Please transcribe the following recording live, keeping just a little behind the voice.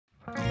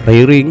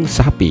Rearing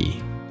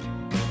sapi.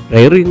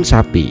 Rearing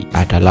sapi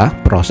adalah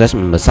proses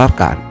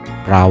membesarkan,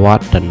 merawat,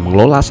 dan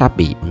mengelola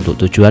sapi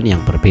untuk tujuan yang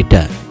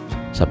berbeda,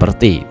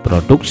 seperti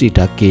produksi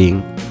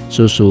daging,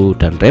 susu,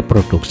 dan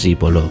reproduksi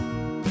bolo.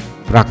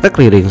 Praktek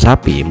rearing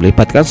sapi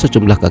melibatkan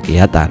sejumlah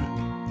kegiatan,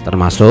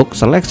 termasuk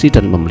seleksi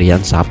dan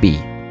pembelian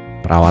sapi,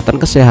 perawatan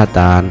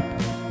kesehatan,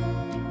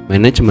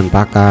 manajemen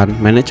pakan,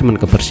 manajemen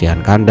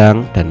kebersihan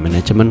kandang, dan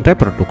manajemen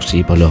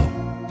reproduksi bolo.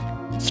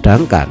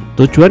 Sedangkan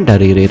tujuan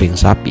dari rearing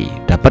sapi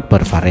dapat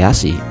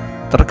bervariasi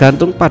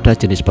tergantung pada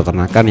jenis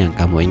peternakan yang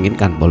kamu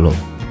inginkan bolo.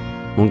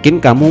 Mungkin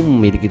kamu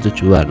memiliki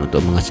tujuan untuk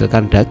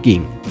menghasilkan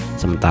daging,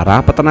 sementara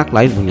peternak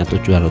lain punya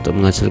tujuan untuk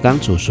menghasilkan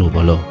susu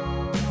bolo.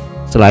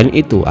 Selain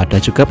itu, ada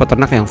juga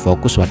peternak yang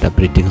fokus pada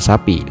breeding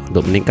sapi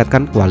untuk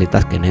meningkatkan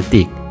kualitas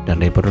genetik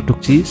dan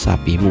reproduksi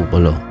sapimu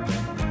bolo.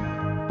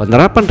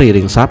 Penerapan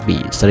rearing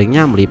sapi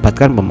seringnya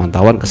melibatkan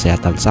pemantauan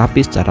kesehatan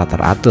sapi secara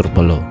teratur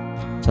bolo,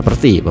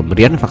 seperti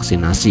pemberian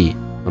vaksinasi,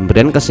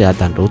 pemberian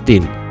kesehatan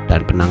rutin,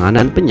 dan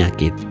penanganan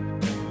penyakit.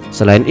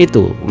 Selain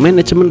itu,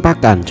 manajemen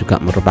pakan juga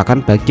merupakan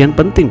bagian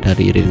penting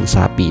dari rearing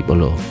sapi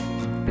bolo,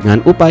 dengan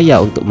upaya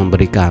untuk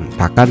memberikan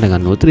pakan dengan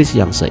nutrisi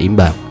yang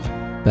seimbang,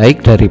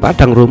 baik dari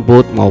padang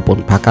rumput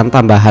maupun pakan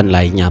tambahan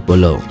lainnya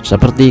bolo,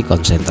 seperti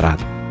konsentrat.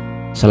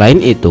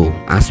 Selain itu,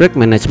 aspek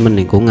manajemen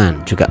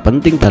lingkungan juga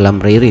penting dalam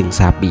rearing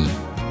sapi,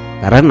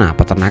 karena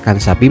peternakan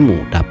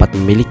sapimu dapat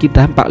memiliki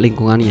dampak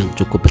lingkungan yang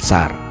cukup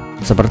besar,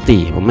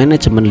 seperti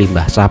manajemen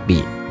limbah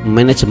sapi,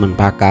 manajemen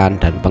pakan,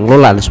 dan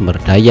pengelolaan sumber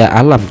daya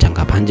alam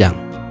jangka panjang.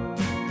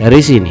 Dari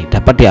sini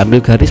dapat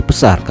diambil garis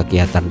besar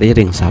kegiatan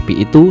rearing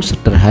sapi itu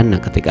sederhana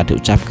ketika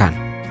diucapkan,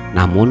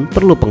 namun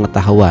perlu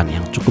pengetahuan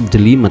yang cukup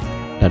jelimet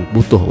dan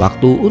butuh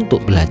waktu untuk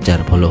belajar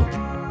bolo.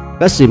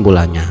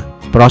 Kesimpulannya,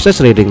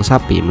 proses rearing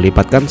sapi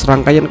melibatkan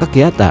serangkaian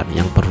kegiatan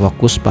yang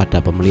berfokus pada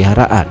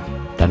pemeliharaan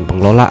dan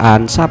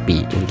pengelolaan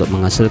sapi untuk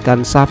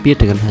menghasilkan sapi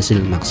dengan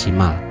hasil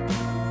maksimal.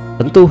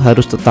 Tentu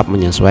harus tetap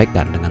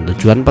menyesuaikan dengan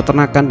tujuan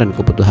peternakan dan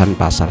kebutuhan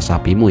pasar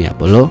sapimu ya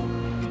bolo.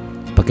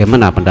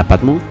 Bagaimana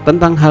pendapatmu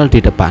tentang hal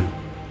di depan?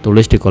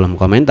 Tulis di kolom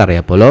komentar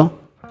ya bolo.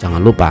 Jangan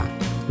lupa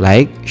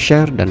like,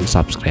 share, dan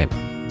subscribe.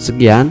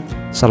 Sekian,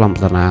 salam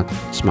peternak,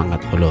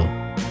 semangat bolo.